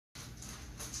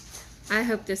I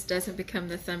hope this doesn't become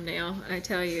the thumbnail. I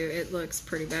tell you, it looks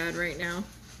pretty bad right now.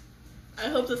 I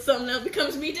hope the thumbnail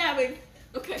becomes me dabbing.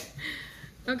 Okay.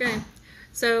 Okay.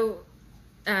 So,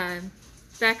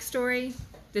 backstory.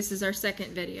 This is our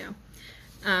second video.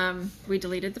 We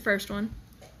deleted the first one.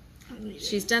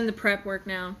 She's done the prep work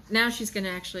now. Now she's going to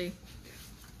actually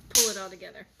pull it all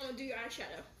together. I'm going to do your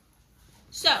eyeshadow.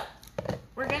 So,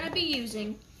 we're going to be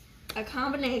using a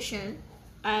combination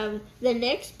of the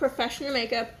NYX Professional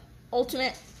Makeup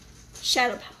Ultimate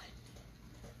Shadow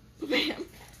Palette. Bam.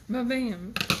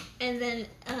 Ba-bam. And then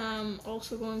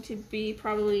also going to be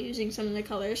probably using some of the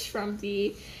colors from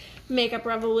the Makeup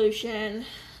Revolution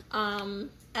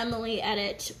Emily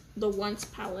Edit the Once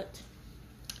palette.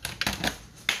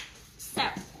 So,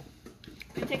 I'm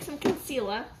going to take some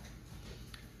concealer.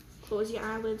 Close your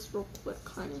eyelids real quick,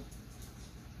 honey.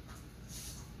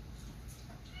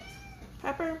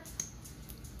 Pepper.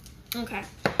 Okay.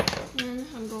 And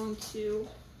I'm going to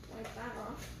wipe that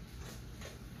off.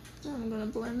 I'm going to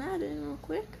blend that in real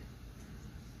quick.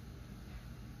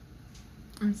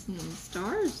 I'm seeing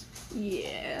stars.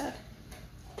 Yeah.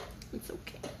 It's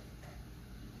okay.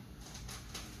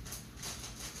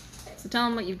 So tell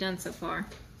them what you've done so far.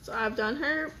 So I've done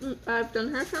her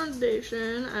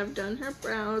foundation, I've done her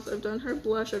brows, I've done her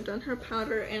blush, I've done her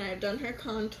powder, and I've done her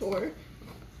contour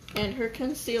and her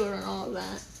concealer and all of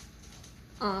that.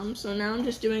 So now I'm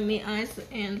just doing the eyes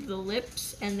and the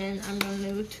lips, and then I'm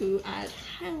going to add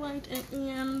highlight at the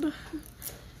end.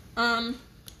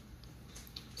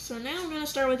 So now I'm going to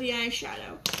start with the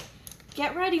eyeshadow.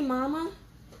 Get ready, mama.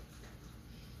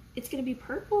 It's going to be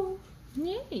purple.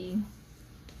 Yay.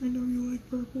 I know you like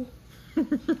purple.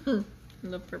 I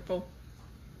love purple.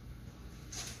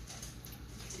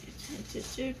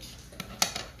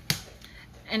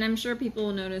 And I'm sure people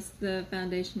will notice the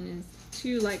foundation is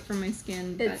too light for my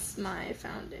skin. But It's my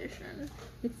foundation.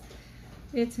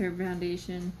 It's her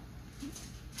foundation.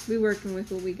 We working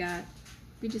with what we got.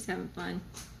 We just having fun.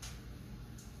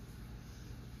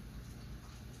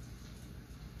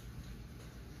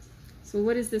 So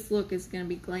what is this look? Is it gonna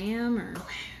be glam or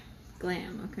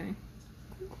glam? Okay.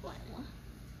 Glam.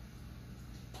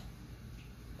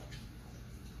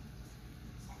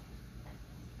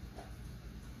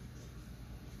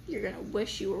 You're gonna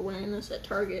wish you were wearing this at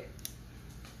Target.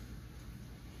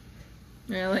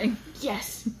 Really?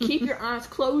 Yes. Keep your eyes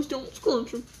closed. Don't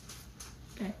scrunch them.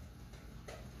 Okay.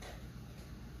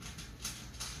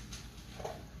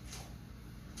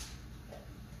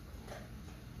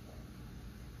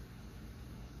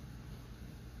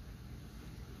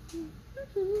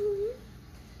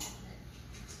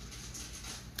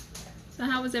 So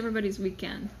how was everybody's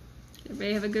weekend? Did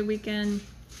everybody have a good weekend?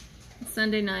 It's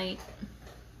Sunday night.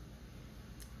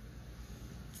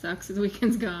 Sucks the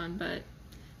weekend's gone, but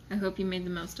I hope you made the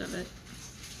most of it.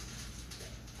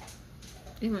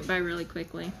 It went by really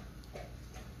quickly.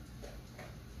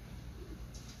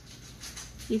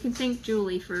 You can thank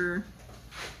Julie for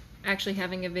actually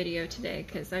having a video today,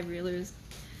 because I really was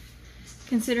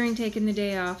considering taking the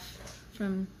day off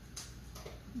from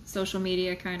social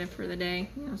media kind of for the day.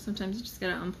 You know, sometimes you just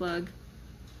gotta unplug.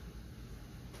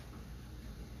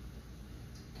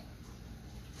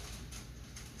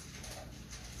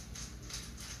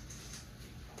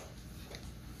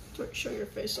 Show your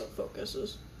face so it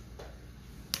focuses.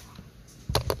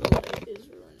 The light is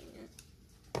ruining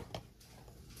it.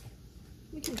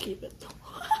 We can keep it though.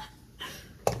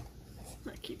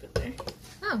 Not keep it there.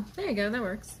 Oh, there you go. That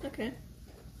works. Okay.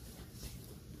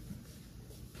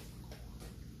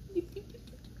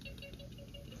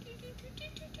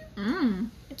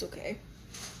 It's okay.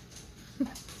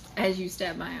 As you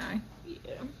stab my eye.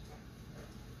 Yeah.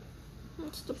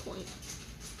 What's the point?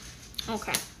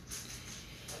 Okay.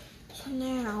 So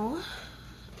now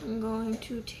I'm going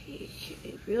to take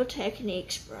a Real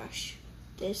Techniques brush,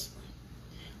 this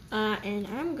one, and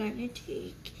I'm going to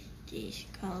take this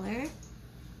color,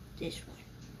 this one,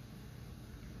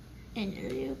 and a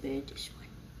little bit of this one.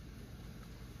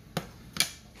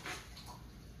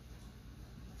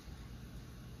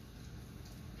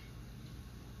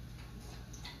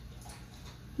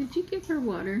 Did you give her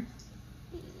water?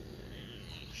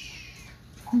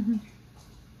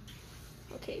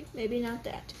 Okay, maybe not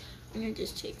that. I'm gonna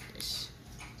just take this.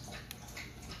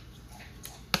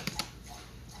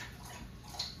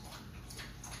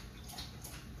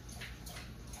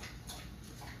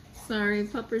 Sorry,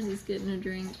 Puppers is getting a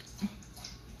drink.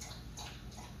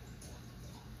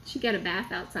 She got a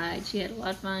bath outside. She had a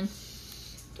lot of fun.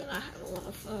 Then I had a lot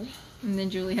of fun. And then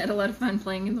Julie had a lot of fun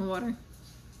playing in the water.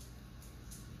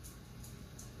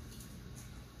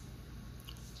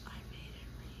 I made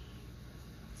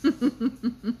it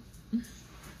rain.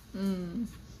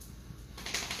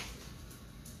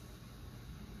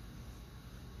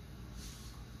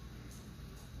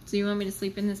 So you want me to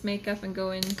sleep in this makeup and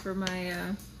go in for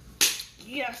my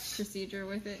Yes. procedure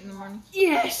with it in the morning?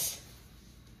 Yes.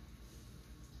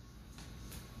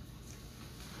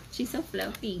 She's so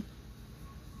fluffy.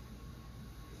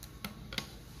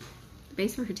 The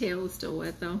base of her tail is still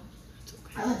wet though. It's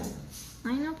okay.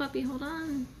 I know, puppy. Hold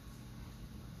on.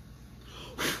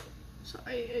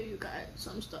 Sorry, you got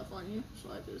some stuff on you, so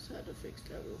I just had to fix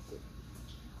that real quick.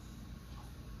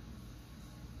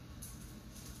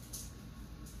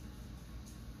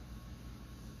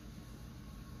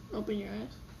 Open your eyes.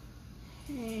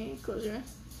 Hey, close your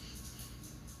eyes.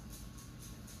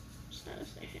 Just gotta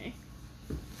say hey.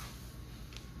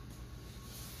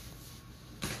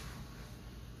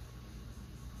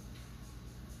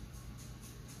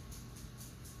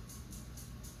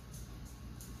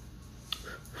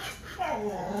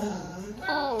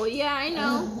 Oh, yeah, I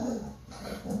know.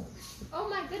 Oh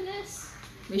my goodness.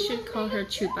 We should call her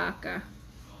Chewbacca.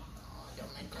 Oh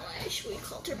my gosh, we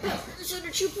called her Pepper instead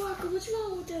of Chewbacca. What's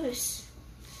wrong with us?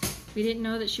 We didn't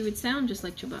know that she would sound just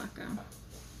like Chewbacca.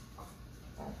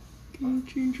 Can you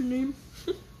change your name?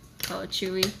 Call it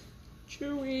Chewie.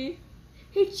 Chewie.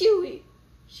 Hey, Chewie.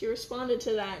 She responded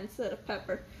to that instead of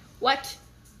Pepper. What?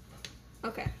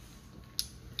 Okay.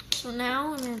 So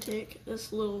now I'm going to take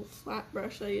this little flat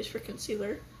brush that I use for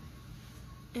concealer.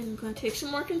 And I'm going to take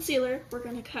some more concealer. We're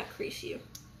going to cut crease you.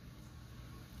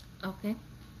 Okay.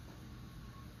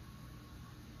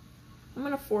 I'm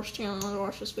going to force Chandler to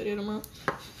watch this video tomorrow.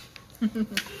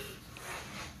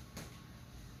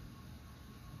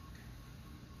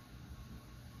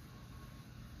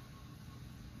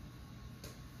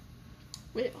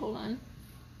 Wait, hold on.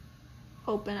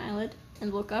 Open eyelid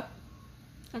and look up.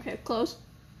 Okay, close.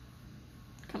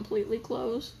 Completely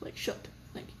close, like shut,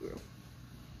 like you will.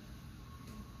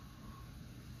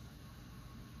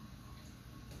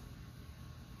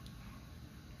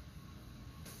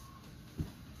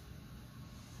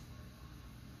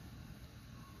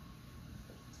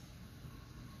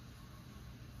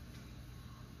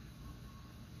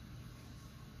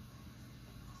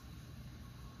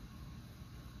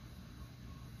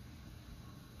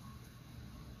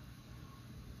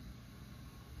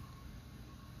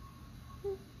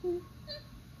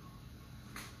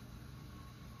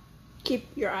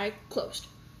 Keep your eye closed.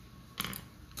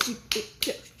 Keep it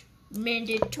closed.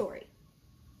 Mandatory.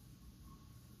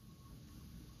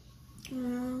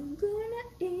 I'm gonna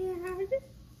add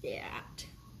that.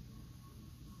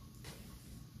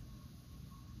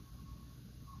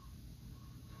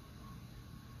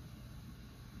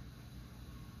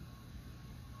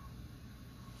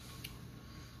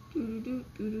 Do do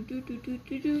do do do do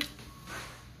do do.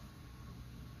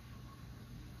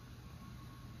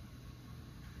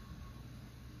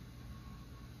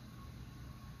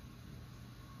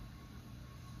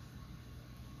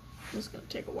 This is gonna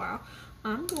take a while.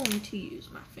 I'm going to use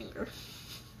my finger.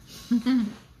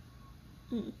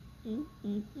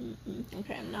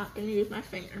 Okay, I'm not gonna use my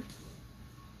finger.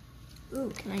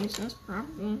 Ooh, can I use this?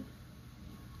 Probably.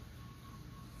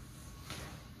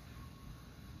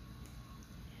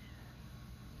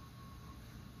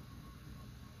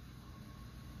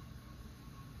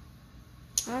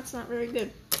 That's not very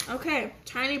good. Okay,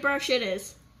 tiny brush it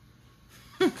is.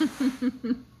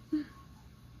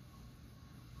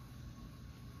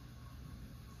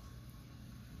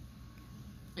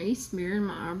 Are you smearing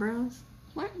my eyebrows?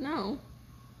 What? No.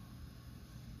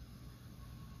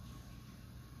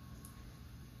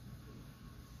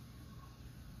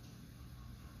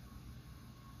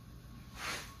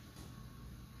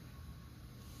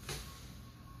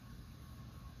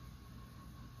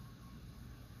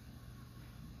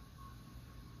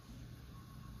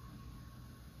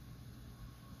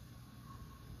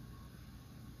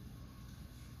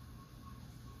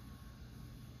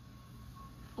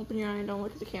 Open your eye and don't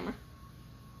look at the camera.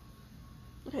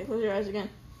 Okay, close your eyes again.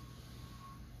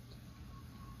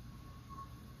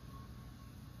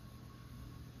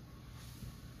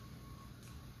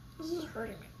 This is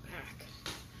hurting my back.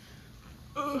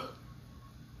 Ugh.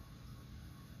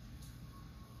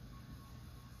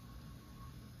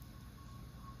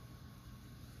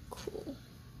 Cool.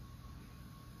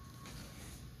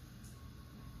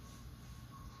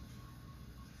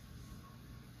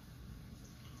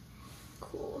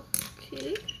 Cool.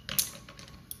 Okay.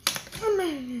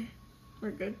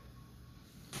 We're good.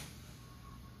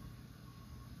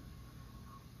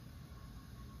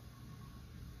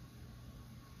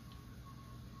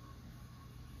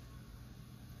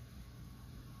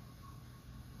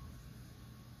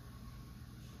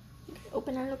 Okay,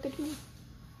 open and look at me.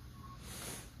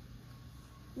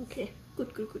 Okay,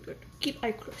 good, good, good, good. Keep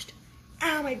eye closed.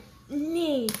 Ow, my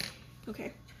knee.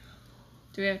 Okay.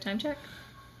 Do we have a time check?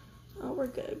 Oh, we're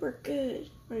good. We're good.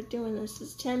 We're doing this.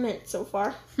 It's 10 minutes so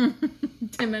far. 10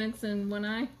 minutes in one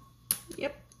eye?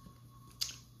 Yep.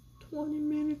 20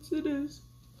 minutes it is.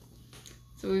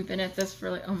 So we've been at this for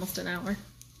like almost an hour.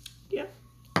 Yep.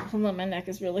 Hold on, my neck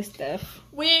is really stiff.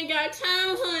 We ain't got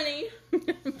time, honey.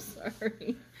 I'm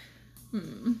sorry.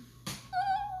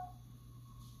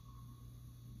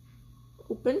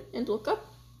 Open and look up.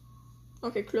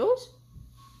 Okay, close.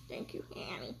 Thank you,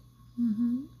 Annie.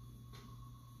 Mm-hmm.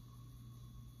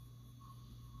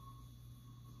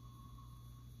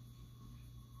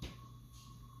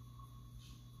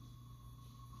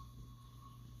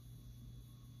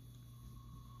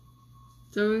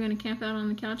 So we're going to camp out on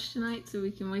the couch tonight so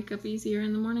we can wake up easier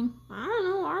in the morning? I don't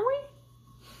know, are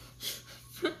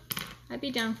we? I'd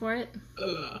be down for it.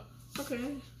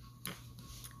 Okay.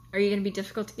 Are you going to be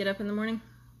difficult to get up in the morning?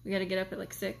 We got to get up at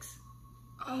like 6.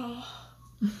 Oh.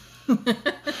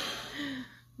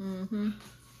 Mm-hmm.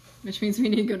 Which means we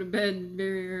need to go to bed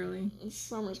very early. This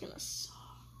summer's gonna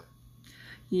suck.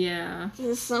 Yeah.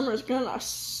 This summer's gonna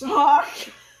suck.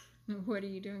 What are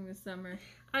you doing this summer?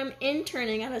 I'm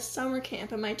interning at a summer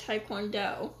camp in my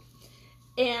taekwondo.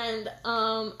 And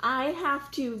I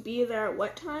have to be there at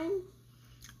what time?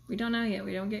 We don't know yet.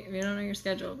 We don't know your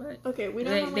schedule, but okay, we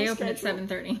don't know my they open schedule. at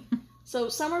 7:30. So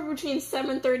somewhere between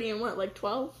 7:30 and what, like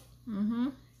 12? Mm-hmm.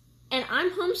 And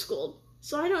I'm homeschooled,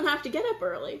 so I don't have to get up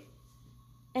early.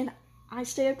 And I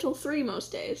stay up till 3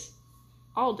 most days.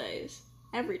 All days.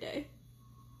 Every day.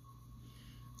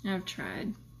 I've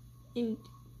tried. And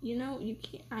you know, you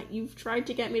can't. You've tried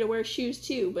to get me to wear shoes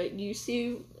too, but you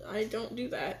see, I don't do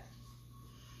that.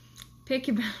 Pick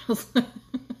your battles.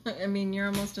 I mean, you're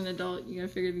almost an adult. You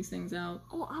gotta figure these things out.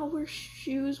 Oh, I'll wear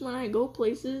shoes when I go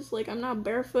places. Like, I'm not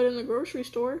barefoot in the grocery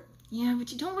store. Yeah,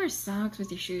 but you don't wear socks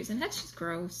with your shoes, and that's just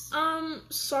gross.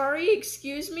 Sorry,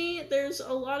 excuse me. There's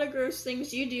a lot of gross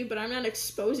things you do, but I'm not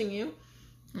exposing you.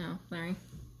 Oh, Larry.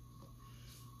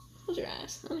 Close your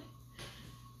ass, honey.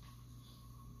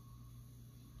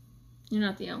 You're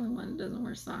not the only one that doesn't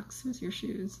wear socks with your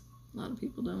shoes. A lot of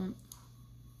people don't.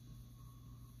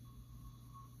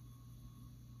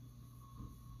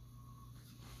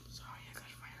 Sorry, I got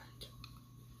violent.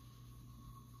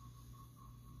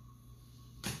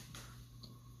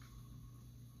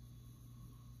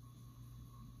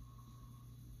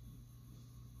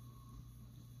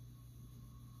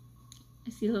 I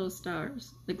see little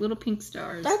stars, like little pink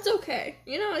stars. That's okay.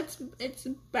 You know, it's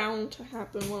bound to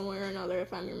happen one way or another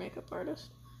if I'm your makeup artist.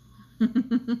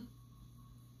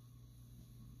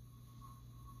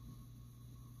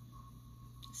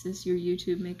 Is this your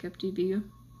YouTube makeup debut?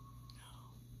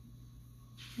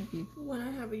 No. When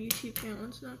I have a YouTube channel,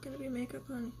 it's not going to be makeup,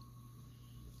 honey.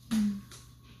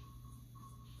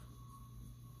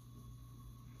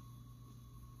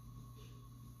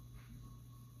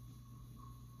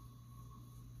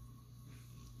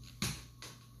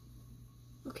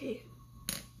 Okay.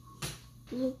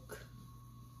 Look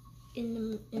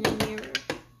in the mirror.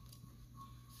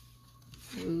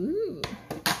 Ooh.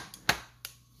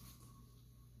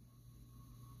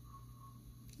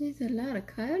 There's a lot of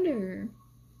color. There's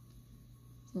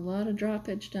a lot of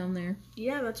droppage down there.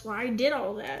 Yeah, that's why I did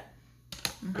all that.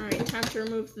 Mm-hmm. Alright, time to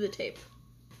remove the tape.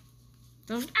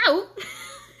 Don't. Ow!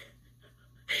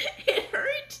 It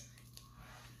hurt?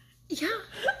 Yeah.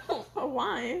 Oh,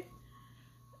 why?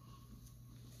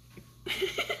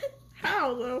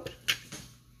 How, though?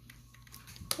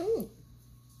 Oh.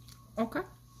 Okay.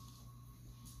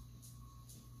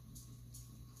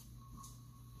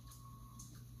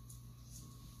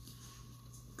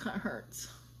 Kind of hurts.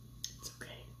 It's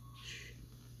okay.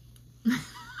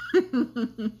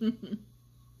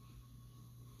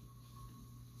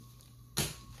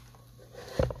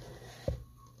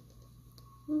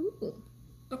 Ooh.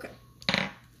 Okay.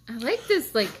 I like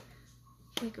this, like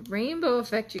rainbow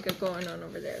effect you got going on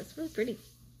over there. It's really pretty.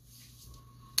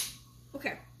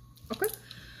 Okay. Okay.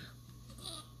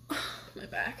 My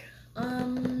back.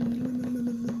 Eyeliner.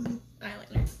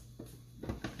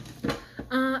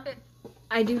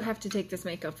 I do have to take this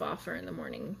makeup off for in the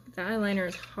morning. The eyeliner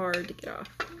is hard to get off.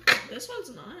 This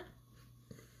one's not.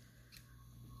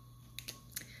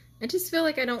 I just feel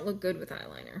like I don't look good with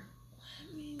eyeliner.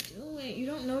 Let me do it. You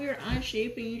don't know your eye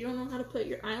shape and you don't know how to put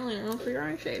your eyeliner on for your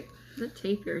eye shape. The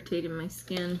tape irritated my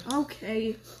skin.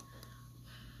 Okay.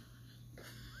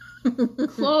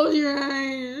 Close your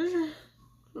eyes.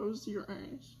 Close your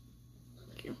eyes.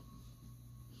 Thank you.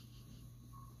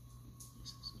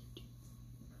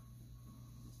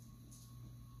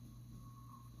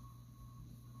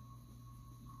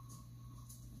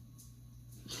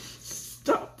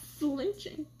 Stop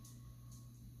flinching.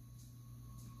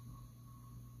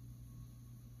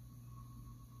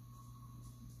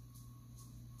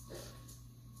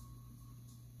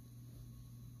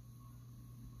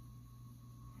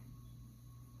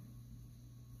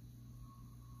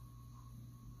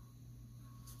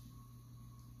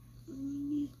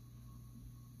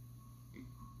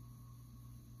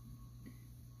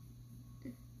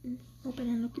 Open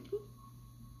and look at me.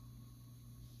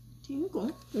 There you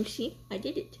go. You see? I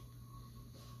did it.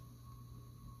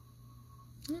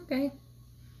 Okay.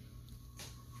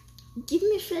 Give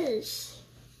me face.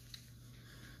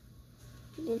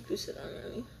 Don't push it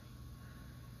on me.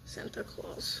 Santa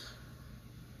Claus.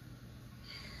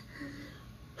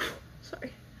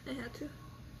 Sorry, I had to.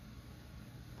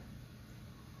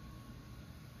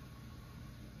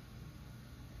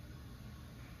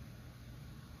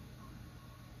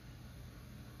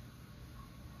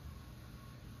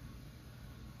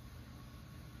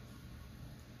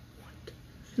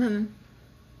 Nothing.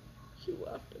 She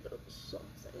laughed about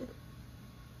something.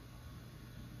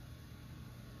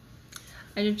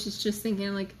 I was just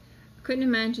thinking, like, I couldn't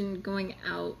imagine going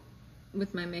out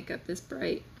with my makeup this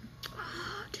bright.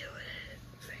 Oh, do it,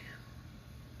 fam.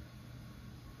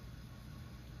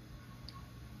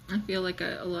 I feel like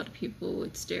a lot of people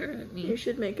would stare at me. You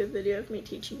should make a video of me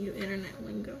teaching you internet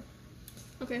lingo.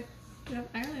 Okay. You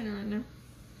have eyeliner on now.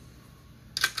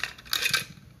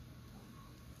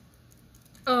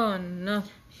 Oh no.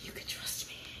 You can trust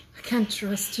me. I can't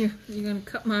trust you. You're gonna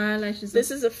cut my eyelashes.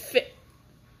 This is a fit.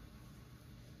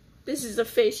 This is a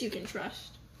face you can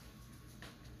trust.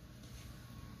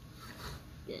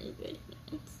 Very good.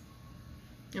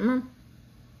 Come on.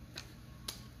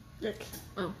 Look.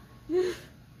 Oh.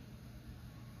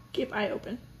 Keep eye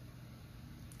open.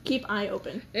 Keep eye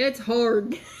open. It's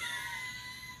hard.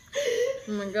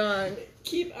 Oh my god.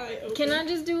 Keep eye open. Can I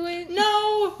just do it?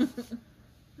 No!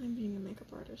 I'm being a makeup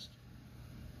artist.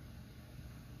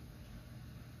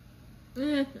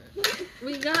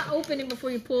 We gotta open it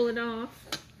before you pull it off.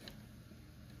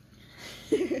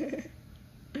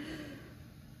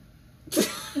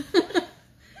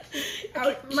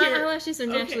 My eyelashes are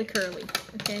naturally curly.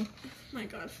 Okay. My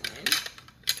God, fine.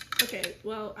 Okay,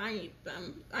 well, I need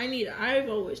them. I've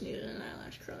always needed an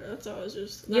eyelash curler. That's always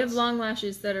just. You have long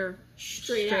lashes that are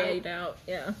straight out.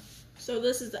 Yeah. So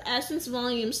this is the Essence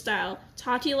Volume Style.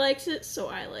 Tati likes it, so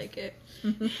I like it.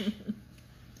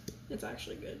 It's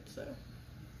actually good, so.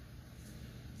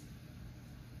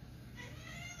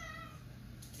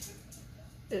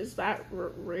 Is that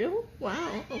real?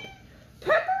 Wow. Okay.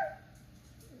 Pepper!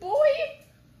 Boy!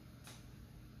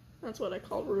 That's what I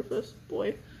call Rufus.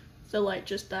 Boy. The light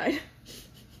just died.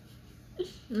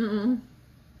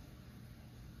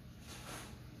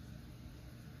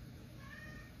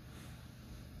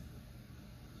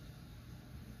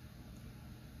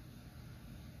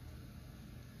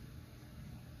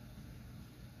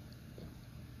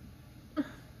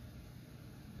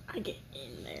 I get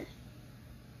in there.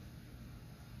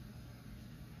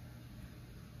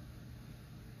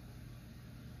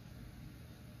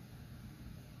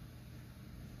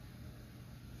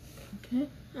 Okay.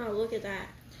 Oh, look at that.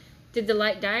 Did the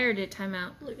light die or did it time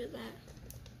out? Look at that.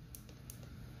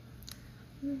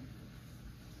 Can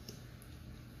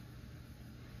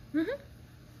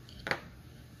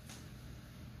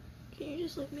you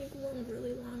just like make one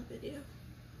really long video?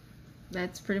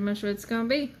 That's pretty much what it's gonna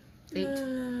be. I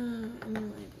mean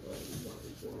like one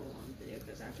long video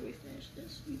because after we finish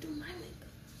this, you do my makeup.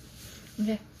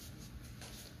 Okay.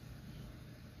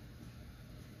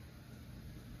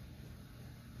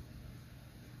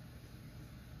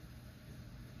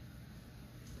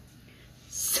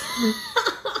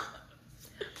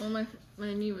 Oh,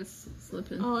 my knee was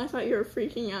slipping. Oh, I thought you were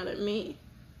freaking out at me.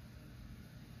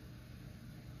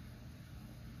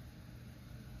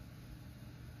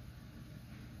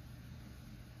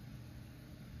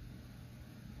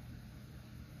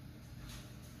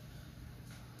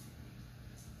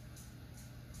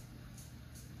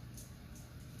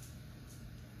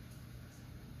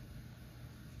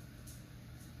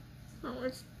 Oh,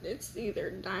 it's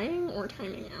either dying or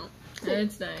timing out.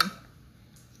 It's dying.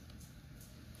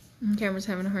 Camera's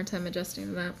having a hard time adjusting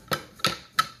to that.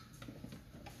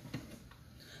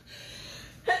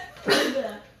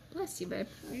 Bless you, babe.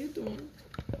 How you doing?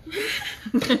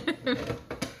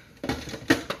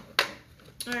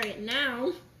 Alright,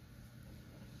 now,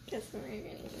 guess what we're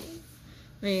gonna use?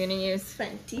 What are you gonna use?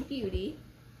 Fenty Beauty.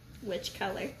 Which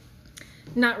color?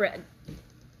 Not red.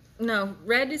 No,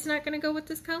 red is not gonna go with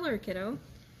this color, kiddo.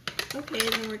 Okay,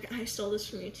 then I stole this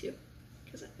from you too,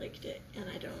 because I liked it, and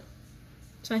I don't.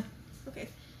 It's fine. Okay,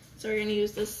 so we're gonna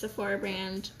use this Sephora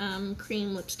brand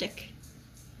cream lipstick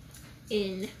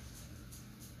in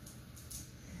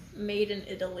Made in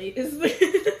Italy.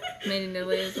 Made in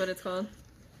Italy is what it's called.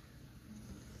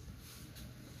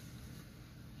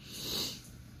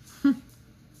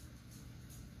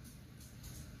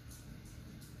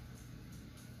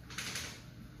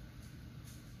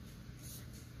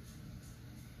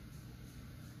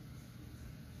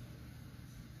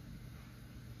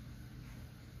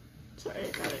 Sorry,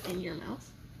 I got it in your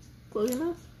mouth. Close your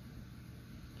mouth.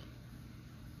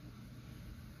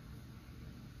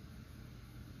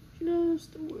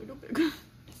 Just a little bit.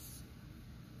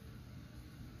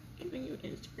 Giving you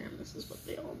Instagram, this is what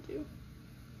they all do.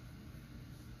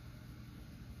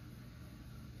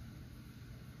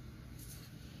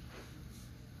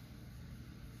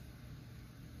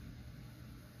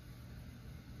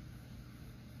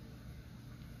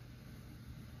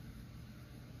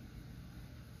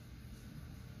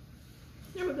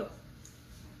 There we go.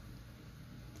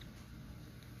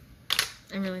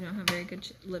 I really don't have very good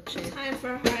lip shade. Time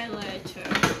for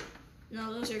highlighter.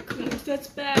 No, those are creams. That's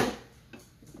bad.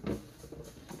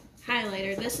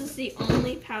 Highlighter. This is the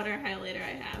only powder highlighter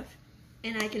I have.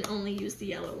 And I can only use the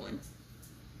yellow one.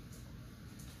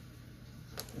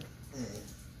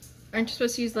 Aren't you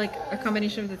supposed to use like a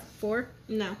combination of the 4?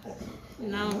 No.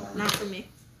 No, not for me.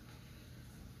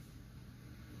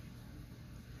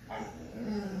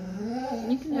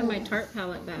 You can have my Tarte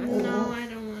palette back. No, I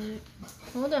don't want it.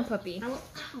 Hold on, puppy.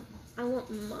 I want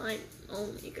mine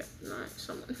only, not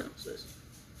someone else's.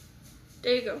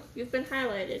 There you go. You've been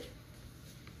highlighted.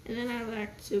 And then I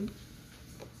like to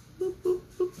boop, boop,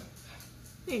 boop.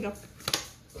 There you go.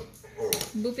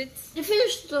 Boop it. The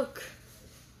finished look.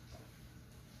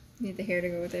 Need the hair to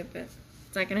go with it, but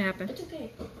it's not gonna happen. It's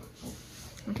okay.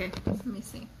 Okay, let me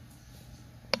see.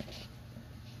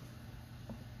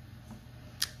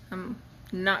 I'm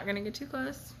not gonna get too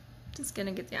close. Just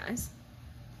gonna get the eyes.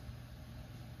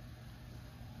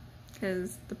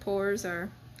 Because the pores are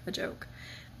a joke.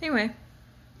 Anyway.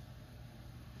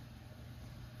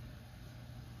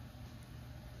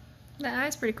 The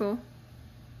eye's pretty cool.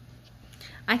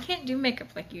 I can't do makeup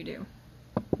like you do. You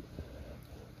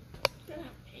gotta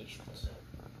have patience.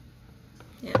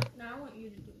 Yeah. Now I want you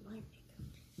to do my makeup.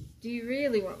 Do you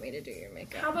really want me to do your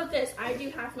makeup? How about this? I do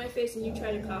half my face and you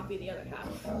try to copy the other half.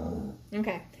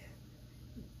 Okay.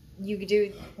 You could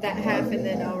do that half and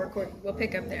then I'll record. We'll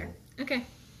pick up there. Okay.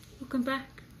 We'll come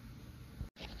back.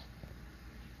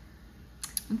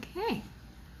 Okay.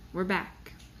 We're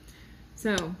back.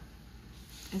 So,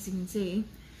 as you can see,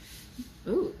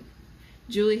 ooh,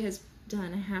 Julie has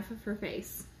done half of her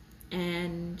face.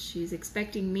 And she's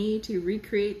expecting me to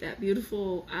recreate that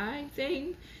beautiful eye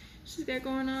thing she's got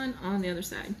going on the other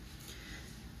side.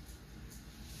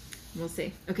 We'll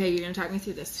see. Okay, you're gonna talk me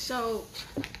through this. So,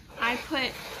 I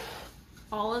put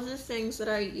all of the things that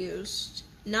I used,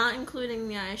 not including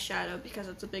the eyeshadow because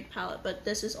it's a big palette, but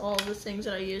this is all the things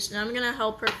that I used. And I'm gonna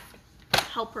help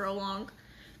her along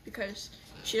because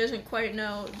she doesn't quite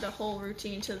know the whole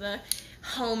routine to the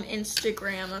home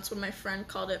Instagram. That's what my friend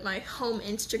called it, my home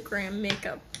Instagram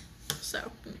makeup.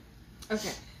 So,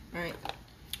 okay, all right.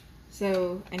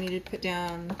 So I need to put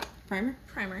down primer.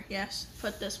 Primer, yes.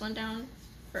 Put this one down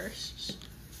first.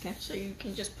 Okay. So you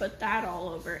can just put that all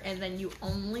over, and then you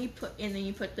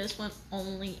put this one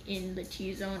only in the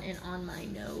T-zone and on my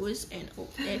nose. And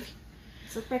if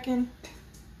let's look back in.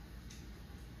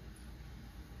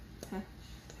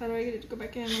 How do I get it to go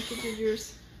back in like it did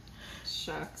yours?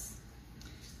 Shucks.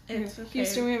 It's okay.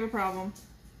 Houston, we have a problem.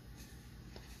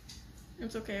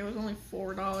 It's okay. It was only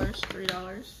 $4, $3,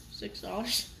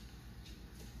 $6.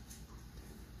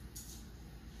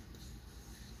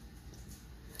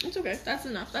 It's okay. That's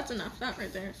enough. That's enough. That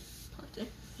right there.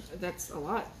 Plenty. That's a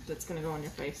lot that's gonna go on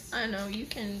your face. I know. You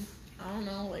can, I don't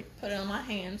know, like put it on my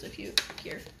hands if you,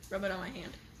 here, rub it on my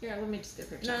hand. Yeah, let me just get a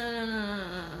picture. No.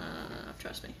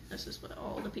 Trust me. This is what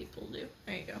all the people do.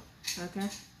 There you go. Okay.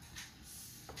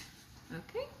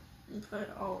 Okay. And put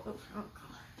it all over. Oh,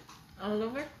 God. All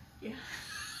over? Yeah.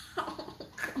 Oh,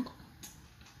 God.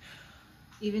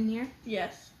 Even here?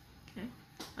 Yes. Okay.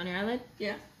 On your eyelid?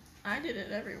 Yeah. I did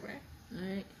it everywhere.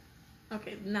 Alright.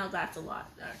 Okay, now that's a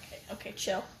lot. Okay,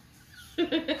 chill.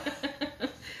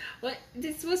 What?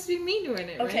 It's supposed to be me doing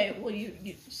it, right? Okay, well,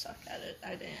 you suck at it.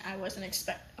 I wasn't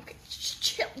okay,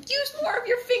 chill. Use more of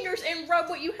your fingers and rub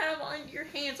what you have on your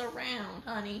hands around,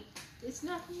 honey. It's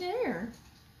not there.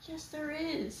 Yes, there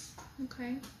is.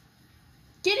 Okay.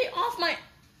 Get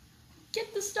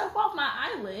the stuff off my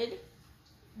eyelid.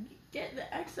 Get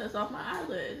the excess off my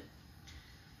eyelid.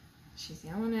 She's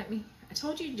yelling at me. I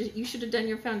told you you should have done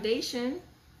your foundation.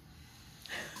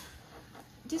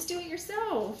 Just do it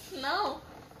yourself. No.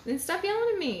 Then stop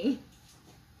yelling at me.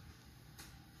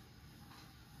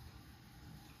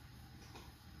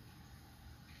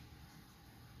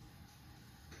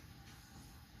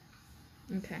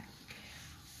 Okay.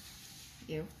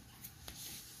 Ew.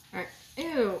 Alright.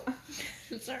 Ew.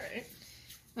 It's alright.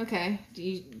 Okay. Do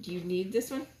you need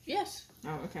this one? Yes.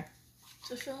 Oh, okay.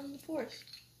 To fill in the pores.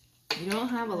 You don't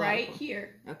have a lot. Right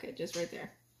here. Okay, just right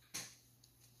there.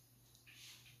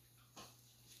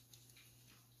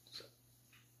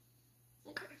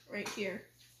 right here.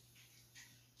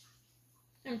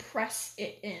 And press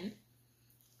it in.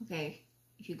 Okay,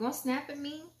 if you're gonna snap at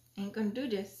me, I ain't gonna do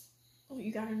this. Oh,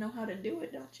 you gotta know how to do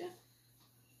it, don't you?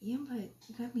 Yeah, but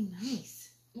you gotta be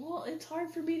nice. Well, it's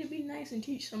hard for me to be nice and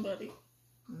teach somebody.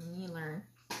 You learn.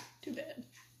 Too bad.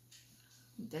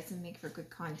 It doesn't make for good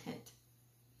content.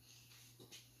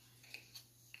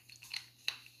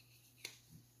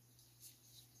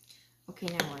 Okay,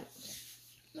 now what?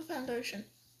 The foundation.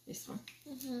 This one.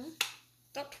 Mm-hmm.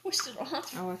 Don't twist it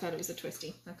off. Oh, I thought it was a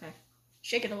twisty. Okay.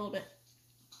 Shake it a little bit.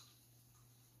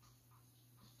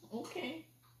 Okay.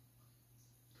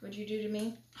 What'd you do to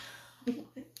me? Oh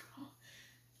my God.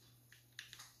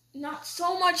 Not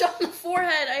so much on the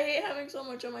forehead. I hate having so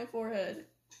much on my forehead.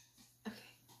 Okay.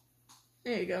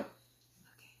 There you go.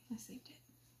 Okay, I saved it.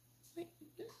 Wait,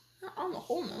 not on the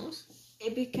whole nose.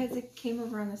 Because it came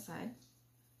over on the side.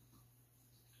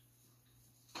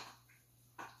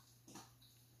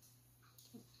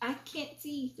 I can't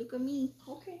see. Look at me.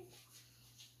 Okay.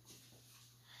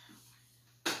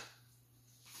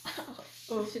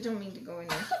 Oh, I don't mean to go in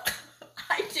there.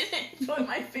 I didn't put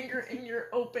my finger in your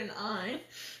open eye.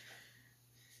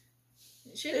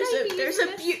 Should There's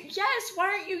a yes, why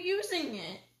aren't you using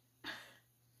it?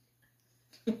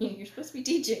 You're supposed to be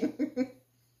teaching. You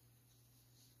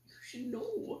should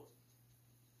know.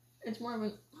 It's more of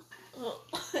an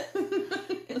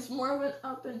it's more of an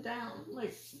up and down.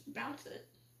 Like bounce it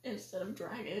instead of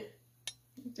drag it.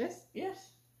 This?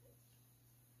 Yes.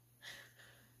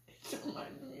 It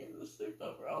reminded me of the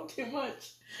sleepover all too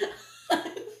much.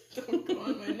 Don't go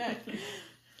on my neck.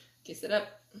 Okay, sit up.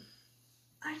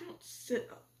 I don't sit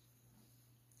up.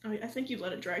 Oh, I think you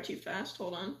let it dry too fast.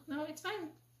 Hold on. No, it's fine.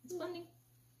 It's blending.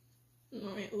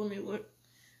 Let me look.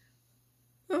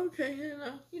 Okay,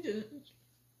 no, you didn't.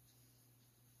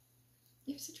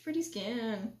 You have such pretty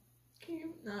skin. Can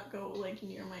you not go like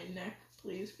near my neck,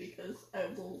 please? Because I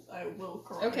will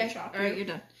karate Okay. chop All right, you. you're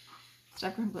done.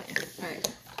 Stop complaining. All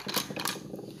right.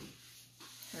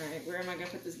 All right. Where am I gonna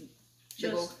put this?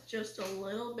 Just a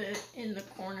little bit in the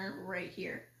corner right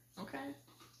here. Okay.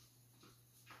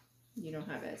 You don't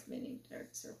have as many dark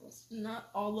circles. Not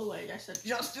all the way. I said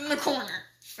just in the corner,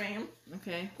 fam.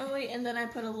 Okay. Oh wait, and then I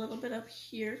put a little bit up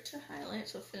here to highlight.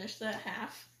 So finish that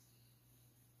half.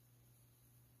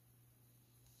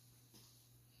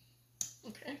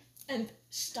 Okay. And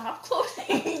stop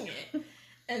closing it.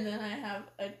 And then I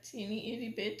have a teeny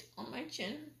itty bit on my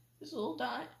chin, this little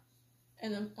dot,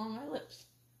 and then on my lips.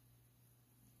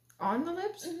 On the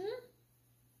lips? Mm-hmm.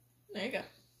 There you go.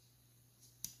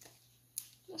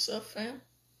 What's up, fam?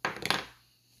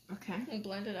 Okay. And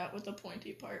blend it out with the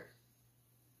pointy part.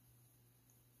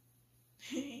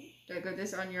 Do I go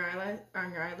this on your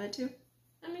eyelid too?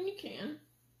 I mean, you can.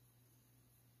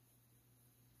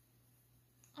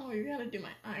 Oh, you gotta do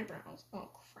my eyebrows. Oh,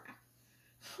 crap.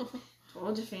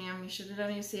 Told you, fam. You should have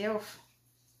done it yourself.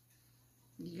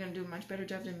 You're gonna do a much better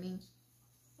job than me.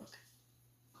 Okay.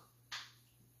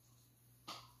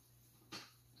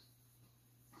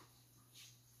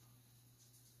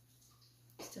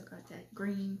 Still got that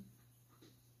green.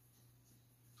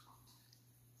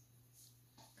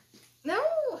 No!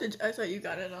 I thought you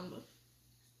got it on the...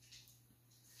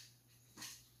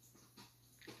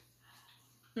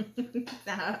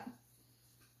 Stop.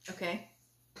 Okay.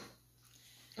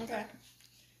 Okay.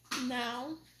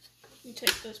 Now, you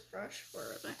take this brush, where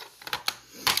are they?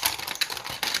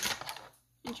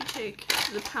 And you take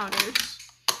the powders.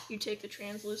 You take the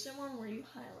translucent one where you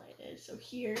highlighted. So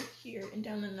here, here, and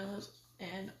down the nose,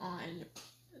 and on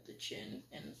the chin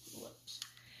and the lips.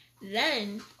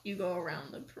 Then you go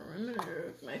around the perimeter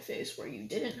of my face where you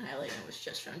didn't highlight and it was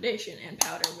just foundation and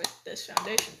powder with this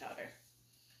foundation powder.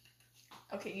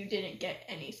 Okay, you didn't get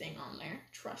anything on there.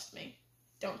 Trust me.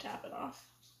 Don't tap it off.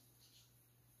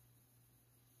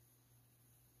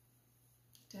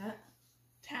 That.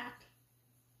 Tap.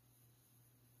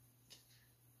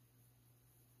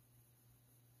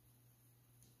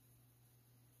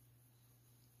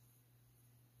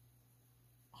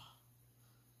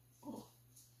 Oh.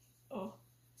 Oh.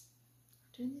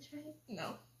 Doing this right?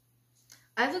 No.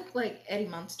 I look like Eddie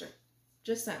Munster.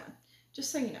 Just saying.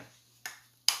 Just so you know.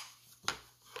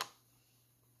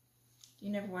 You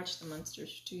never watched the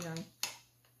Munsters. You're too young.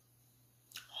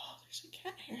 Oh, there's a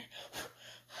cat hair.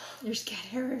 There's cat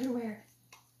hair everywhere.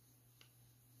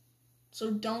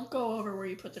 So don't go over where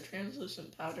you put the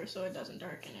translucent powder so it doesn't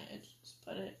darken it. Just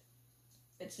put it.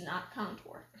 It's not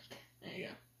contour. There you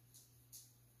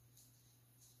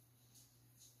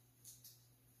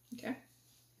go. Okay.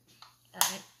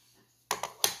 Alright.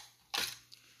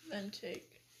 Then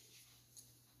take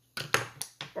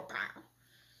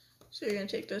So you're gonna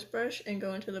take this brush and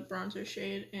go into the bronzer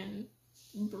shade in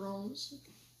Bronze.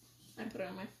 I put it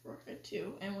on my forehead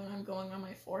too, and when I'm going on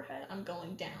my forehead, I'm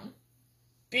going down.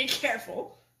 Be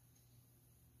careful.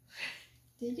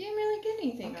 You didn't really get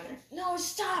anything on her. No,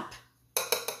 stop!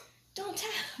 Don't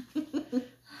tap!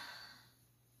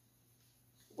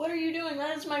 What are you doing?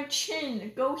 That is my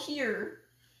chin. Go here.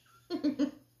 Okay.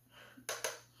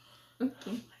 Oh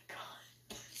my god.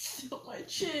 That's still my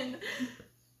chin.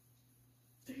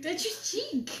 That's your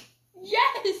cheek.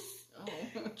 Yes! Oh.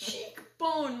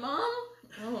 Cheekbone, Mom.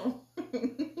 Oh.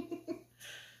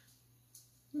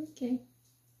 Okay.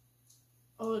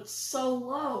 Oh, it's so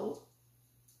low.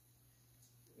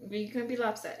 But you can be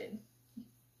lopsided.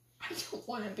 I don't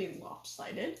want to be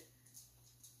lopsided.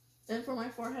 Then for my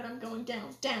forehead, I'm going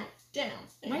down, down, down.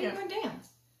 Why are you going down?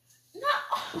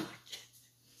 No!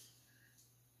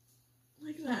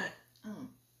 Like that. Oh.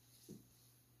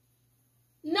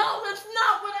 No, that's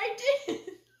not what I did!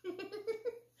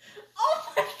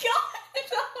 Oh my god,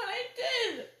 that's not what I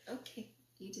did! Okay.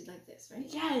 You did like this, right?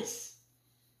 Yes.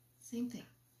 Same thing.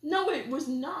 No, it was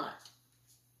not.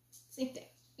 Same thing.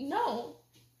 No.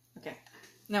 Okay.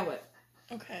 Now what?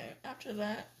 Okay, after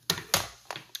that,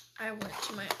 I went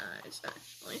to my eyes,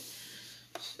 actually.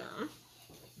 So.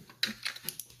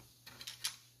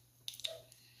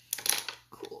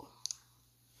 Cool.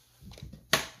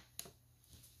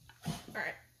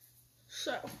 Alright.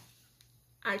 So,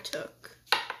 I took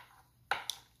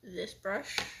this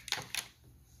brush,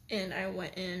 and I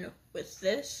went in with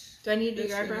this. Do I need to do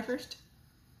your eyebrow first?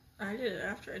 I did it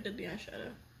after I did the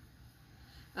eyeshadow.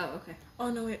 Oh, okay.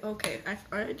 Oh, no, wait, okay.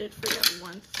 I did forget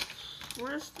one.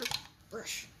 Where's the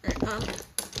brush? Right,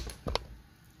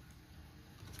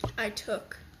 I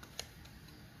took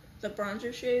the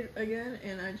bronzer shade again,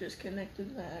 and I just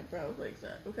connected the eyebrow like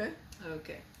that, okay?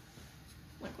 Okay.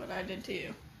 Like what I did to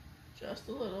you. Just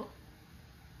a little.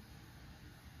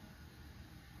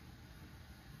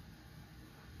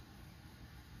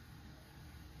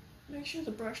 Make sure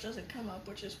the brush doesn't come up,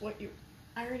 which is what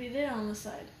I already did on the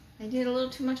side. I did a little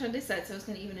too much on this side, so I was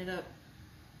going to even it up.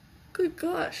 Good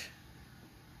gosh.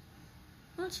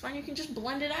 Well, that's fine. You can just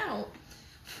blend it out.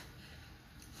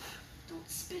 Don't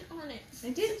spit on it. I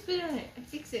didn't spit on it. I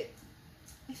fix it.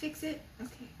 I fix it.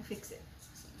 Okay, I fix it.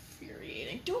 It's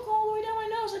infuriating. Don't go all the way down my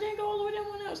nose. I didn't go all the way down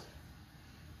my nose.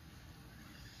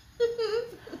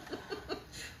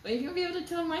 Well, you're going to be able to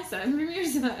tell my side from your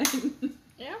side.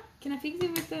 Yeah? Can I fix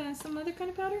it with some other kind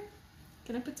of powder?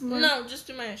 Can I put some more? No, just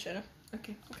do my eyeshadow.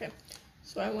 Okay. Okay.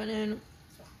 So I went in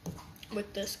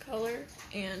with this color,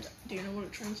 and do you know what a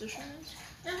transition is?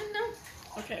 No.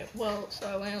 Okay, well, so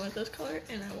I went in with this color,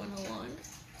 and I went along,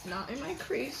 not in my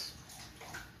crease,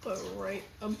 but right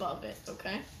above it,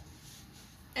 okay?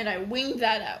 And I winged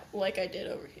that out, like I did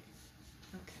over here.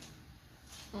 Okay.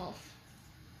 Oh.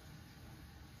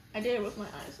 I did it with my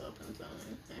eyes open, so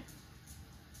okay.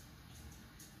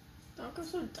 Don't go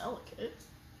so delicate.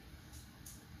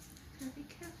 Gotta be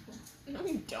careful. No,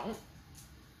 you don't.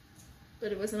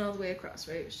 But it wasn't all the way across,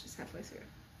 right? It was just halfway through.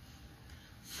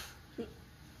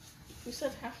 Who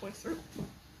said halfway through?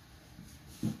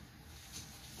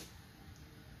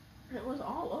 It was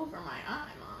all over my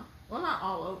eye, Ma. Well, not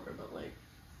all over, but like...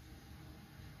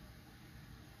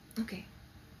 Okay.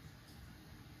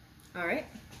 Alright.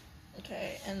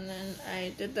 Okay, and then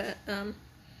I did that,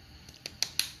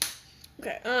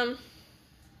 okay,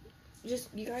 just,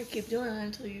 you gotta keep doing it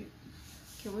until you,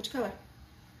 Okay, which color?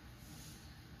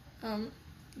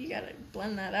 you gotta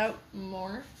blend that out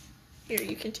more. Here,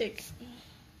 you can take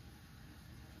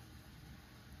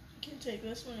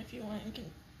this one if you want. You can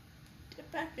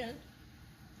dip back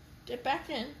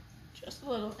in, just a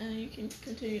little, and then you can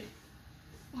continue.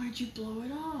 Why did you blow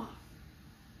it off?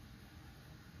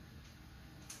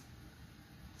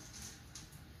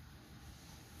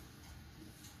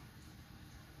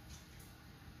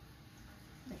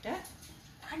 Like that?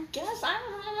 I guess, I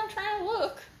don't know, I'm not trying to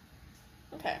look.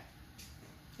 Okay.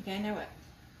 Okay, now what?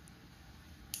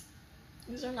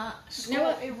 These are not Now school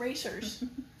what? erasers.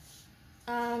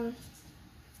 No.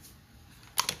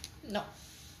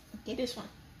 Okay. This one.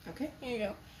 Okay. Here you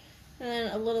go. And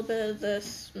then a little bit of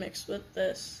this mixed with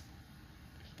this.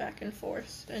 Back and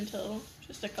forth until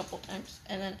just a couple times.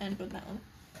 And then end with that one.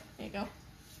 There you go.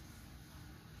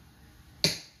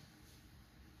 There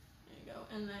you go.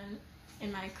 And then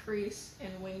in my crease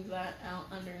and wing that out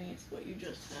underneath what you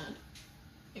just had.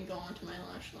 And go onto my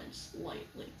lash line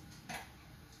slightly.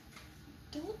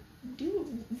 Don't do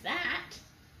that.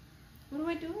 What am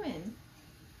I doing?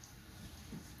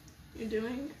 You're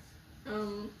doing a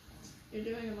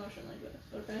motion like this,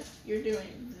 okay? You're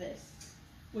doing this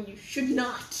when you should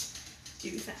not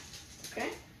do that, okay?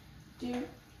 Dear.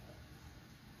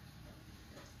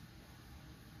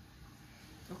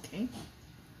 Okay.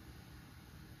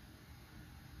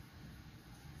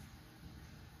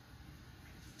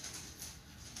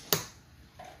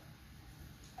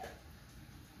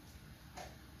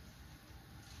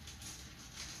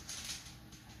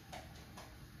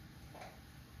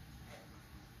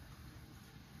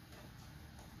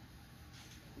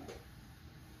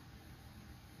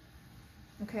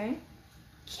 Okay.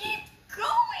 Keep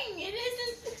going. It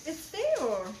isn't. It's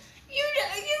there.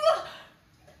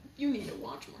 You need to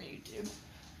watch more YouTube.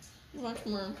 Watch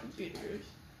more computers.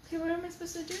 Okay, what am I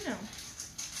supposed to do now?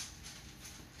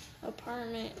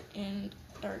 Apartment and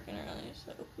dark and early.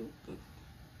 So boop, boop.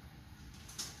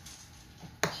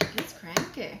 It's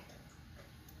cranky.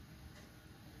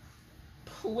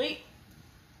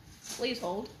 Please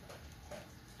hold.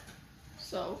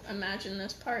 So imagine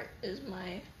this part is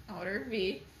my outer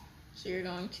V. So you're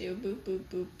going to boop, boop,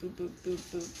 boop, boop, boop, boop,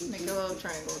 boop, boop. Make a little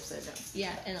triangle upside down.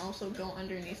 Yeah, and also go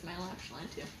underneath my lash line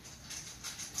too.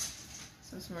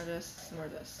 Some more this, some more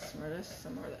this, some more this,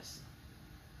 some more this.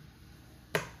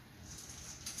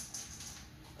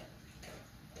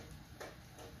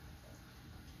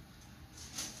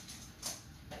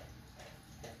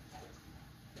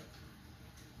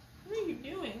 What are you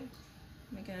doing?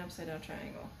 Make an upside down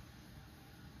triangle.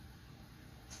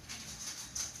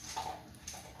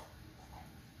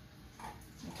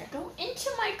 Okay. Go into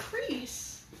my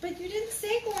crease. But you didn't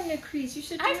say go in the crease. You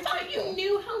should do I a thought triangle. you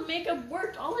knew how makeup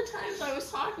worked. All the times I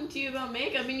was talking to you about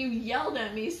makeup and you yelled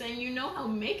at me saying you know how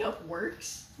makeup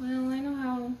works. Well, I know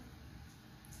how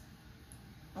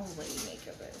old lady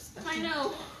makeup is. I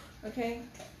know. Okay.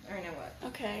 I know what.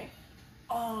 Okay.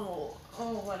 Oh,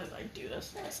 why did I do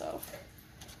this to myself?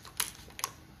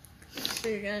 So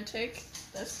you're gonna take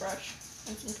this brush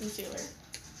and some concealer.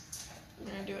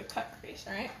 You're gonna do a cut crease,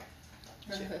 alright?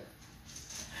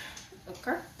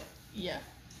 Okay. Yeah.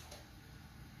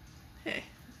 Hey,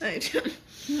 how you doing?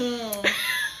 Oh.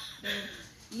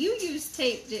 You used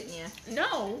tape, didn't you?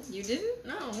 No. You didn't?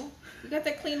 No. You got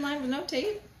that clean line with no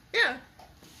tape? Yeah.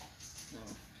 No.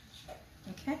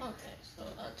 Okay. Okay, so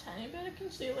a tiny bit of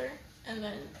concealer, and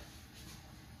then...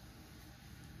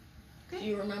 Do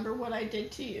you remember what I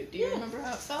did to you? Do you remember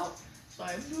how it felt? So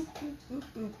I boop, boop, boop,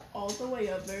 boop, all the way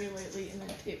up very lightly, and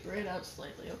then taper it out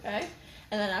slightly, okay?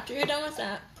 And then after you're done with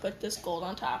that, put this gold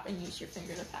on top and use your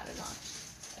finger to pat it on.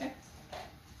 Okay.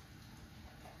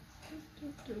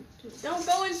 Don't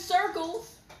go in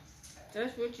circles!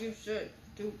 That's what you should.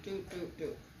 Do.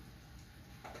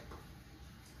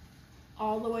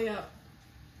 All the way up.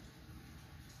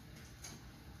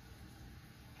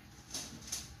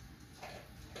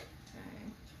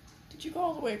 Okay. Did you go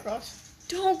all the way across?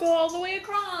 Don't go all the way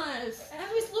across!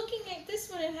 I was looking at this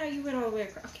one and how you went all the way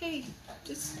across. Okay,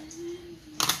 just...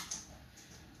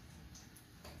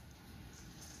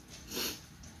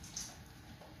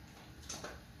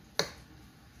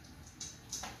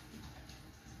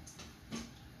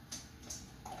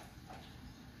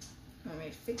 Want me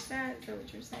to fix that? Is that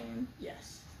what you're saying?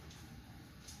 Yes.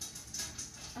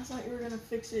 I thought you were gonna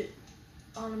fix it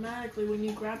automatically when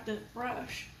you grabbed the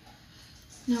brush.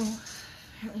 No,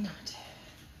 apparently not.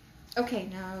 Okay,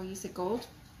 now use the gold.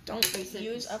 Don't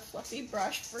use a fluffy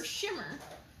brush for shimmer.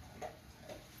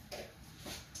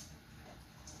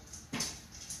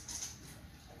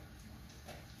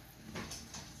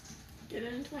 Get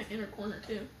it into my inner corner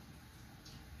too.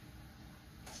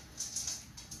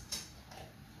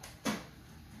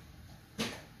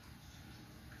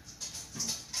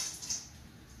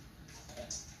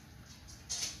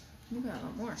 You got a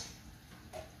lot more.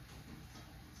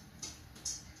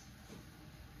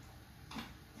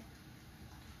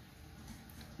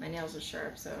 My nails are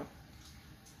sharp, so.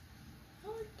 I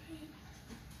like pain.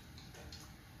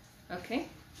 Okay.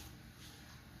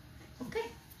 Okay.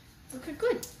 Looking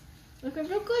good. Looking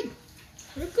real good.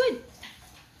 Real good.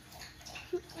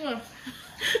 Real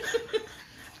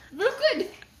good.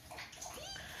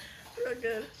 Real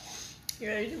good. You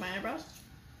ready to do my eyebrows?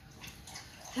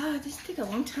 Oh, this took a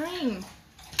long time.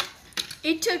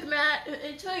 It took Maddie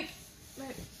to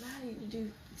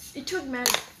do. It took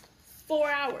Maddie 4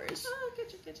 hours. Oh,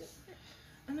 get you.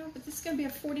 I know, but this is gonna be a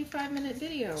 45-minute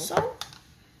video. So?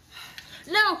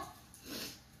 No.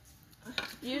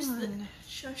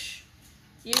 Shush.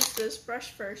 Use this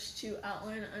brush first to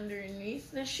outline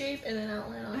underneath the shape and then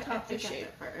outline on top of the shape.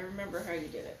 That part. I remember how you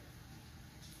did it.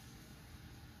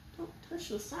 Don't touch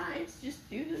the sides. Just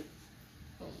do the.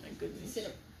 Oh my goodness. Sit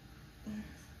up.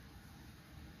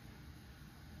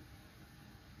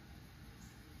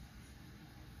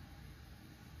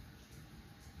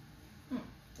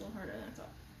 A little harder than I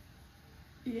thought.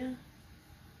 Yeah.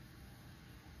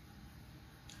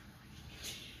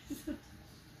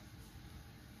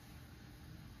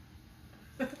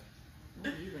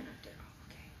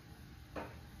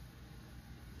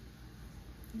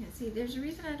 Yeah, see, there's a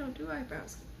reason I don't do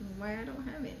eyebrows. And why I don't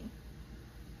have any.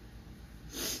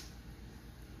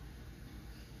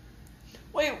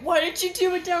 Wait, why did you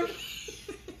do it down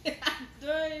here?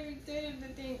 Don't even do the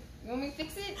thing. You want me to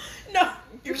fix it? No,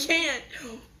 you can't.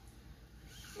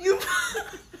 You.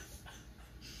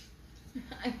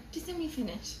 Just let me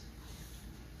finish.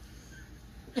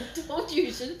 I told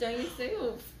you should have done it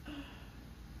yourself.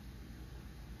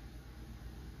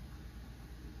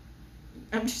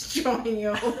 I'm just showing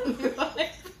you.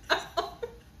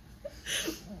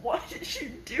 Why did you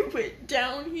do it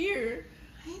down here?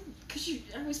 Because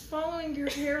I was following your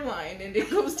hairline and it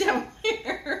goes down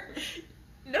here.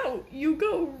 No, you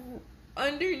go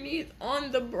underneath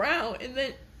on the brow and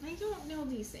then. I don't know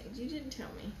these things. You didn't tell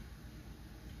me.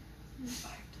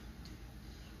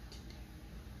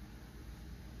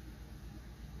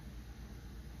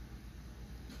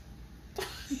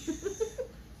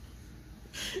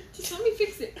 Just let me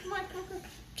fix it. Come on, come on.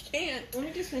 Can't. Let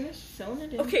me just finish filling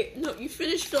it in. Okay, no, you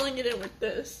finish filling it in with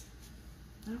this.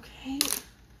 Okay.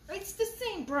 It's the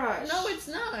same brush. No, it's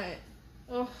not.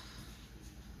 Oh.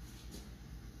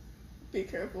 Be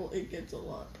careful, it gets a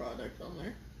lot of product on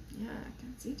there. Yeah, I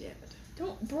can see that.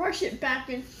 Don't brush it back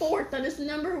and forth. That is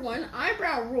 #1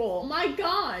 eyebrow rule. My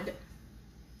God.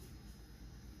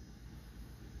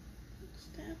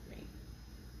 Stab me.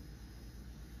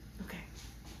 Okay.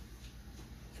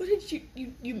 What did you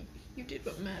did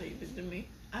what Maddie did to me.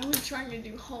 I was trying to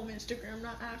do home Instagram,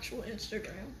 not actual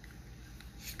Instagram.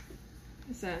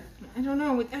 What's that? I don't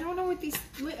know. I don't know what these.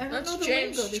 I don't That's know the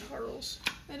James lingo. Charles.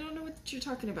 I don't know what you're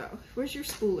talking about. Where's your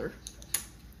spooler?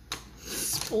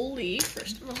 Spoolie,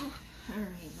 first of all. All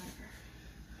right, whatever.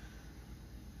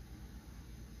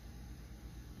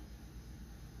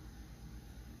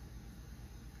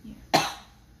 Yeah.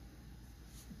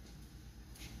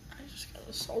 I just got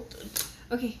assaulted.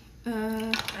 Okay.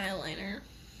 Eyeliner.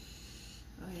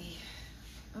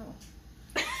 Oh.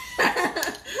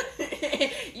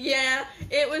 Yeah,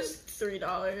 it was $3.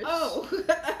 Oh.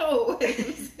 Oh.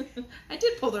 I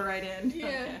did pull the right end. Yeah.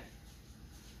 Okay.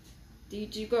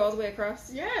 Did you go all the way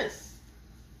across? Yes.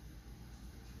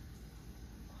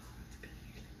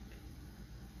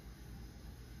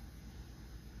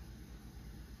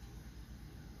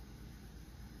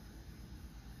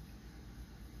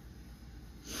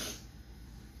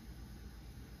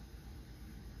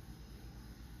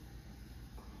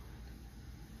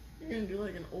 You're gonna do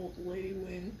like an old lady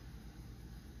wing.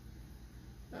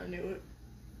 I knew it.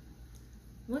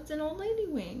 What's an old lady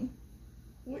wing?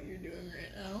 What you're doing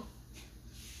right now.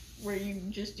 Where you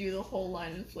just do the whole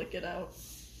line and flick it out.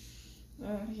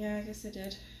 Oh, yeah, I guess I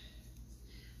did.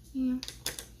 Yeah.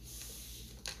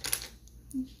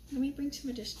 Let me bring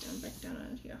some addition back down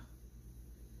on here.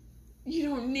 You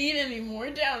don't need any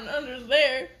more down under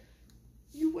there.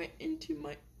 You went into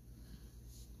my...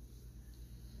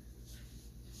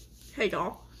 Hey,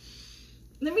 y'all.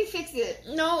 Let me fix it.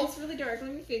 No. It's really dark.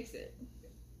 Let me fix it.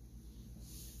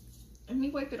 Let me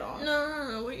wipe it off.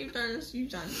 No. What you've done is you've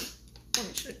done. Let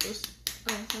me check this.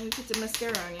 Oh, so let me put some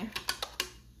mascara on you.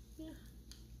 Yeah.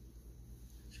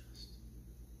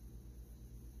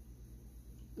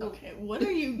 Okay, what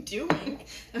are you doing?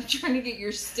 I'm trying to get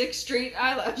your stick straight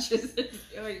eyelashes.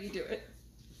 Oh, you do it.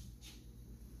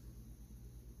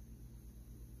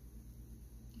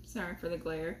 Sorry for the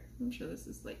glare. I'm sure this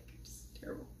is like just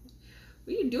terrible.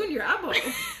 What are you doing to your eyeball?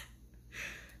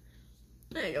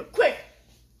 There you go. Quick.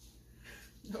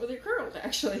 Oh, they're curled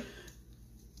actually.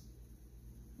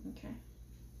 Okay.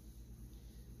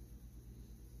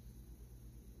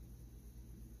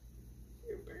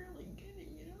 You're barely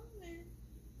getting it on there.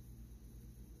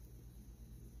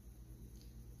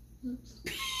 Oops.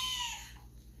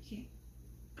 Okay.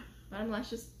 Bottom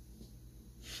lashes.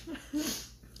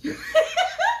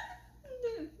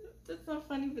 That's not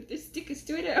funny, but they're sticking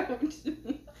straight out.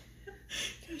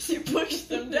 You push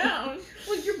them down.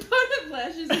 Well, your bottom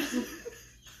lashes are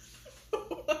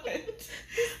What? they're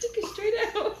sticking straight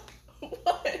out.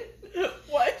 What?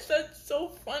 Why is that so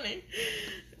funny?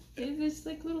 They're just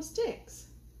like little sticks.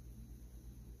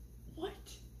 What?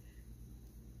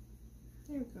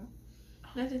 There we go.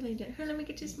 Let it lay down. Here, let me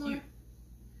get you some more.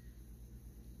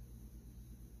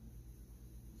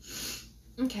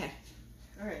 Okay.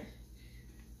 Alright.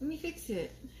 Let me fix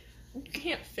it. You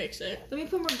can't fix it. Let me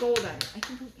put more gold on it. I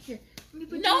can put here. Let me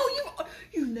put No, this.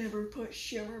 you never put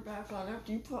shimmer back on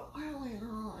after you put eyeliner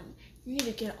on. You need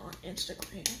to get on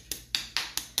Instagram.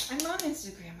 I'm on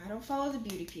Instagram. I don't follow the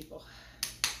beauty people.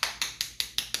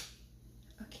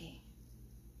 Okay.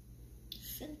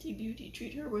 Fenty Beauty,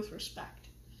 treat her with respect.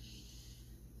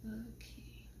 Okay.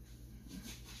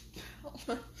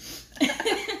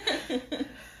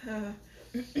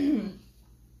 it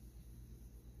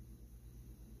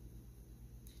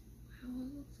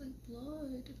looks like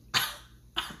blood.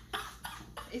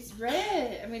 It's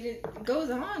red. I mean, it goes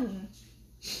on.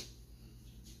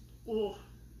 Oh.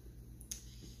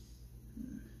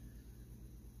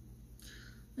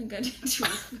 I got it too.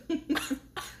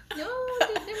 No, that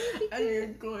would be I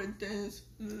didn't go to dance.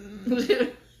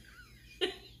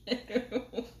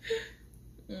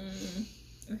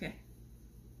 Okay.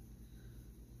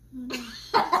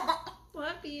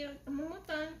 Fluffy, I'm almost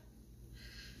done.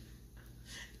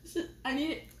 I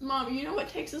need it. Mom, you know what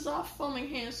takes us off? Foaming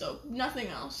hand soap. Nothing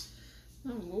else.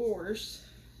 Of course.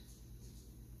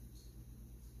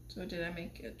 So did I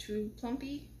make it too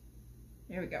plumpy?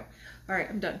 There we go. All right,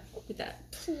 I'm done with that.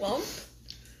 Plump?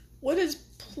 What is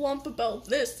plump about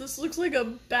this? This looks like a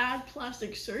bad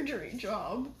plastic surgery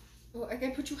job. Well, I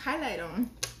gotta put you highlight on.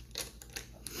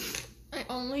 I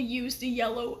only use the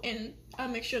yellow and a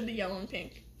mixture of the yellow and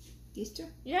pink. These two?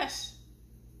 Yes.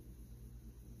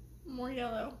 More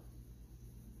yellow.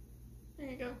 There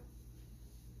you go.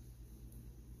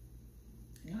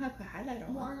 I know how to put highlight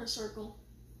on. More in a circle.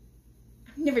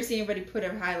 I've never seen anybody put a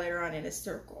highlighter on in a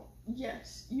circle.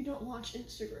 Yes. You don't watch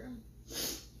Instagram.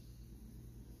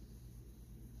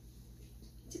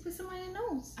 Did you put some on your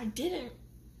nose? I didn't.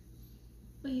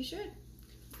 Well, you should.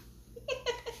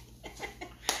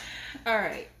 All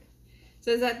right.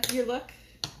 So is that your look?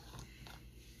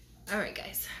 All right,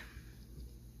 guys.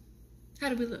 How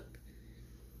do we look?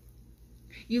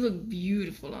 You look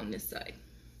beautiful on this side.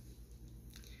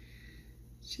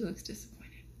 She looks disappointed.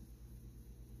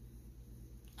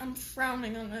 I'm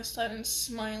frowning on this side and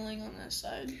smiling on this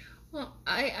side. Well,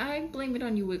 I blame it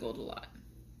on you wiggled a lot.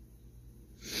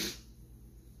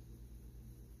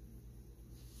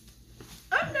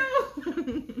 Oh no!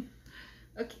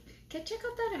 Okay, check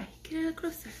out that eye. Get a little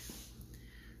closer.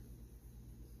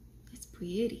 It's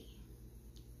pretty.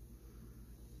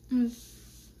 If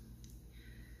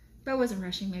I wasn't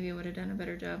rushing, maybe I would have done a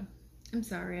better job. I'm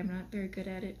sorry, I'm not very good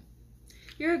at it.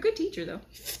 You're a good teacher, though.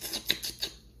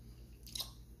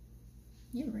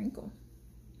 You have a wrinkle.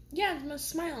 Yeah, my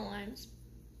smile lines.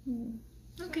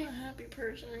 Okay. I'm a happy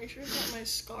person. Are you sure it's not my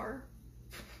scar?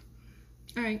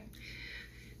 Alright.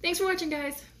 Thanks for watching,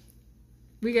 guys.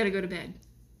 We gotta go to bed.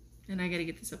 And I gotta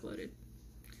get this uploaded.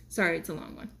 Sorry, it's a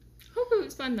long one. Hope it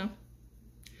was fun, though.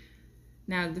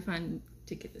 Now the fun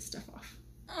to get this stuff off.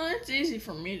 Oh, it's easy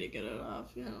for me to get it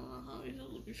off. You know how easy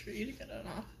it'll be for you to get it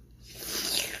off.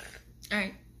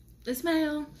 Alright. Let's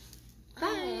smile.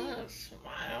 Bye. Oh,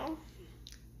 smile.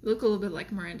 Look a little bit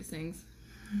like Miranda sings.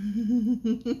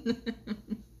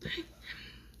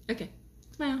 Okay.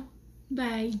 Smile.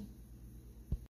 Bye.